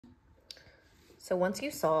So once you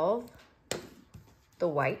solve the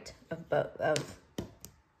white of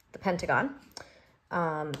the pentagon,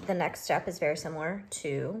 the next step is very similar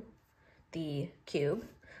to the cube,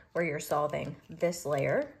 where you're solving this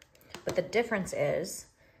layer, but the difference is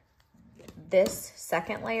this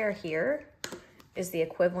second layer here is the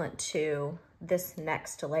equivalent to this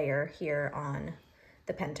next layer here on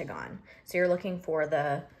the pentagon. So you're looking for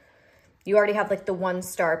you already have like the 1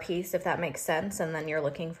 star piece, if that makes sense, and then you're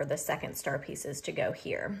looking for the 2nd star pieces to go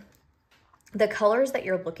here. The colors that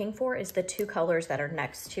you're looking for is the 2 colors that are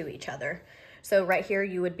next to each other. So right here,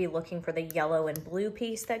 you would be looking for the yellow and blue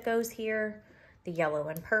piece that goes here, the yellow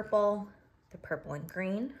and purple, the purple and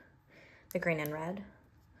green, the green and red,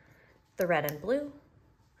 the red and blue,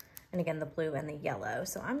 and again, the blue and the yellow.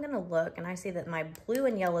 So I'm gonna look and I see that my blue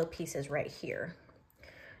and yellow piece is right here. I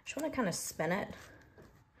just wanna kind of spin it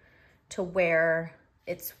to where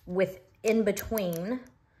it's in between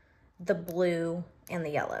the blue and the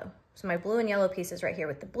yellow. So my blue and yellow piece is right here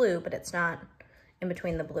with the blue, but it's not in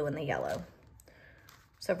between the blue and the yellow.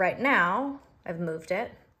 So right now, I've moved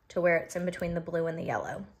it to where it's in between the blue and the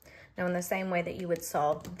yellow. Now in the same way that you would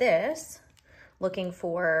solve this, looking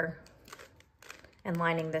for and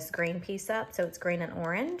lining this green piece up, so it's green and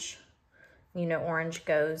orange. You know orange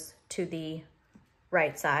goes to the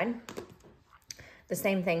right side. The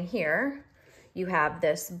same thing here, you have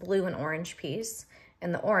this blue and orange piece,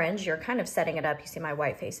 and the orange, you're kind of setting it up. You see my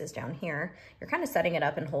white faces down here. You're kind of setting it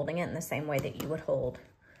up and holding it in the same way that you would hold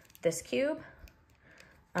this cube.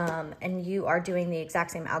 And you are doing the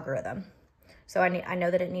exact same algorithm. So I know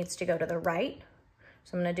that it needs to go to the right.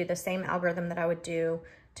 So I'm gonna do the same algorithm that I would do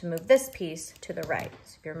to move this piece to the right.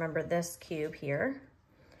 So if you remember this cube here,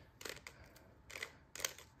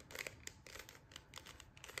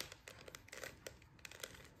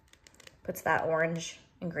 puts that orange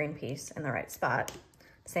and green piece in the right spot.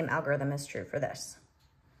 The same algorithm is true for this.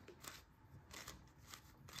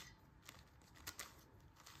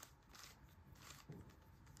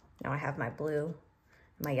 Now I have my blue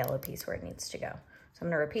and my yellow piece where it needs to go. So I'm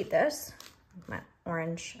gonna repeat this. My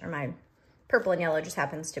orange or my purple and yellow just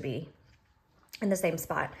happens to be in the same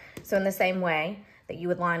spot. So in the same way that you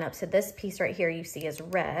would line up, so this piece right here you see is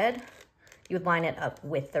red, you would line it up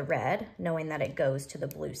with the red, knowing that it goes to the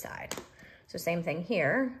blue side. So same thing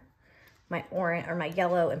here, my orange or my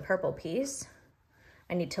yellow and purple piece,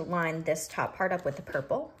 I need to line this top part up with the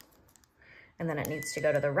purple, and then it needs to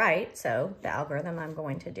go to the right. So the algorithm I'm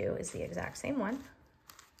going to do is the exact same one.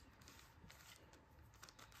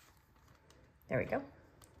 There we go.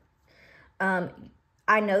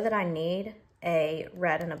 I know that I need a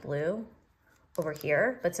red and a blue over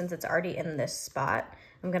here, but since it's already in this spot,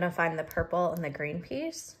 I'm gonna find the purple and the green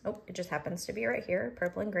piece. Oh, it just happens to be right here,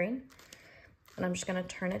 purple and green. And I'm just gonna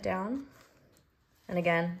turn it down. And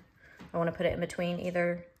again, I wanna put it in between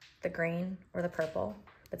either the green or the purple,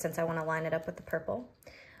 but since I wanna line it up with the purple,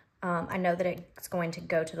 I know that it's going to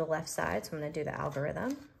go to the left side, so I'm gonna do the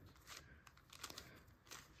algorithm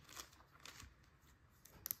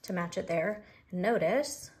to match it there. And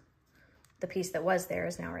notice the piece that was there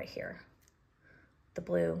is now right here, the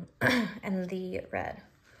blue and the red.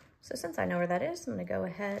 So since I know where that is, I'm gonna go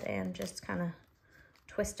ahead and just kind of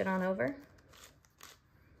twist it on over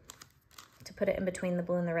to put it in between the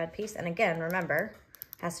blue and the red piece. And again, remember,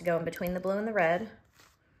 it has to go in between the blue and the red.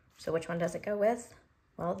 So which one does it go with?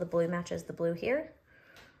 Well, the blue matches the blue here.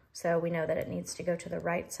 So we know that it needs to go to the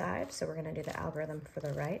right side. So we're gonna do the algorithm for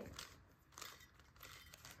the right.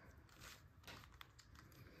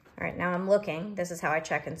 All right, now I'm looking. This is how I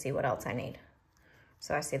check and see what else I need.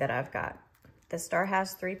 So I see that I've got, this star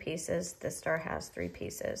has 3 pieces, this star has 3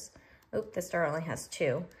 pieces. Oop, this star only has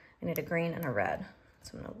 2. I need a green and a red.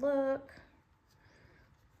 So I'm gonna look,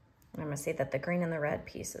 and I'm gonna see that the green and the red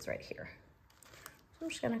piece is right here. So I'm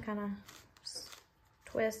just gonna kind of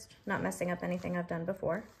twist, not messing up anything I've done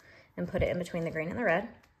before, and put it in between the green and the red.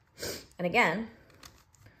 And again,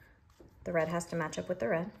 the red has to match up with the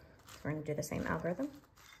red. So we're gonna do the same algorithm.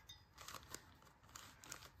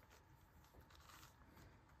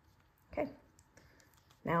 Okay,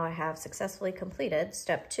 now I have successfully completed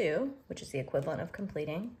step 2, which is the equivalent of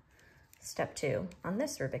completing step 2 on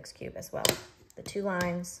this Rubik's Cube as well. The 2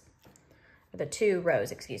 lines, or the 2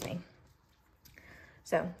 rows, excuse me.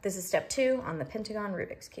 So this is step 2 on the Pentagon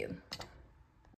Rubik's Cube.